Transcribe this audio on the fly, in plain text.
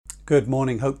Good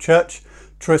morning, Hope Church.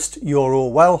 Trust you're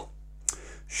all well.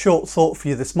 Short thought for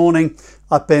you this morning.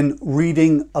 I've been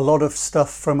reading a lot of stuff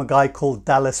from a guy called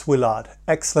Dallas Willard.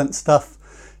 Excellent stuff.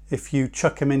 If you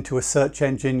chuck him into a search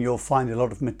engine, you'll find a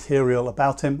lot of material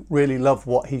about him. Really love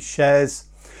what he shares.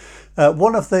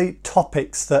 One of the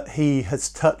topics that he has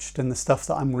touched in the stuff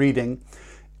that I'm reading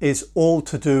is all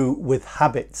to do with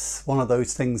habits. One of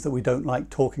those things that we don't like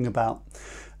talking about.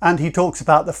 And he talks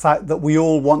about the fact that we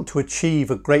all want to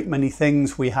achieve a great many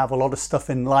things. We have a lot of stuff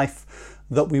in life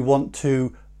that we want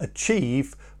to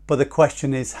achieve, but the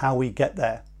question is how we get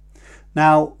there.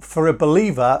 Now, for a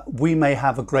believer, we may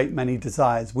have a great many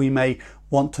desires. We may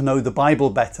want to know the Bible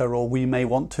better, or we may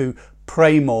want to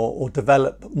pray more or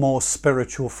develop more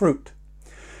spiritual fruit.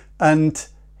 And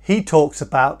he talks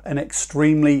about an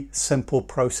extremely simple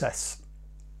process.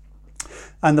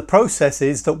 And the process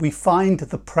is that we find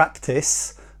the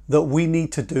practice that we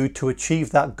need to do to achieve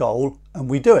that goal, and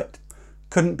we do it.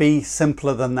 Couldn't be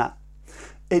simpler than that.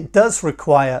 It does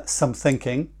require some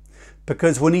thinking,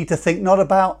 because we need to think not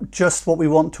about just what we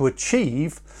want to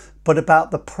achieve, but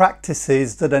about the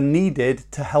practices that are needed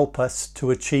to help us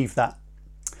to achieve that.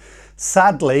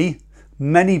 Sadly,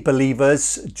 many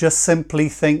believers just simply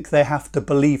think they have to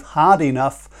believe hard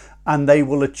enough and they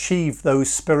will achieve those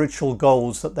spiritual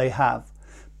goals that they have.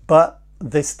 But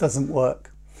this doesn't work.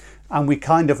 And we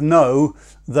kind of know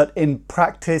that in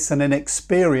practice and in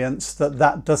experience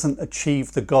that doesn't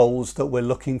achieve the goals that we're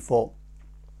looking for.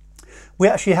 We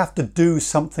actually have to do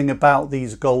something about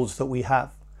these goals that we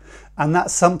have. And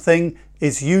that something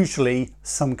is usually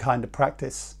some kind of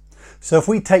practice. So if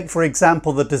we take, for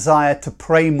example, the desire to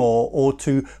pray more or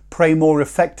to pray more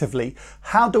effectively,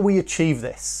 how do we achieve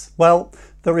this? Well,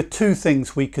 there are two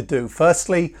things we could do.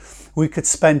 Firstly, we could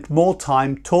spend more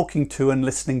time talking to and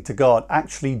listening to God,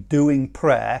 actually doing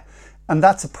prayer, and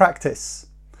that's a practice.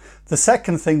 The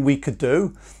second thing we could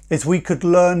do is we could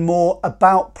learn more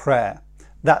about prayer.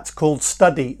 That's called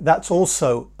study. That's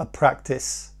also a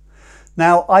practice.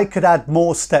 Now, I could add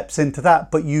more steps into that,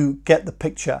 but you get the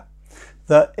picture.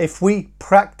 That if we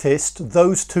practiced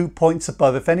those 2 points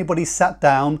above, if anybody sat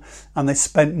down and they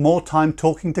spent more time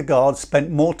talking to God,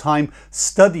 spent more time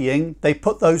studying, they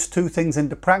put those two things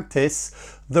into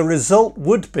practice, the result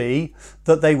would be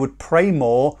that they would pray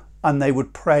more and they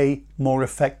would pray more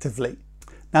effectively.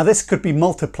 Now, this could be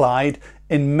multiplied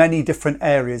in many different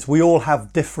areas. We all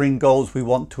have differing goals we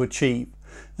want to achieve.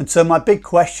 And so my big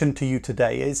question to you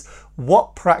today is,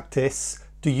 what practice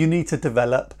do you need to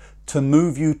develop to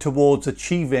move you towards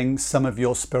achieving some of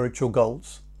your spiritual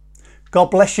goals?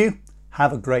 God bless you.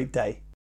 Have a great day.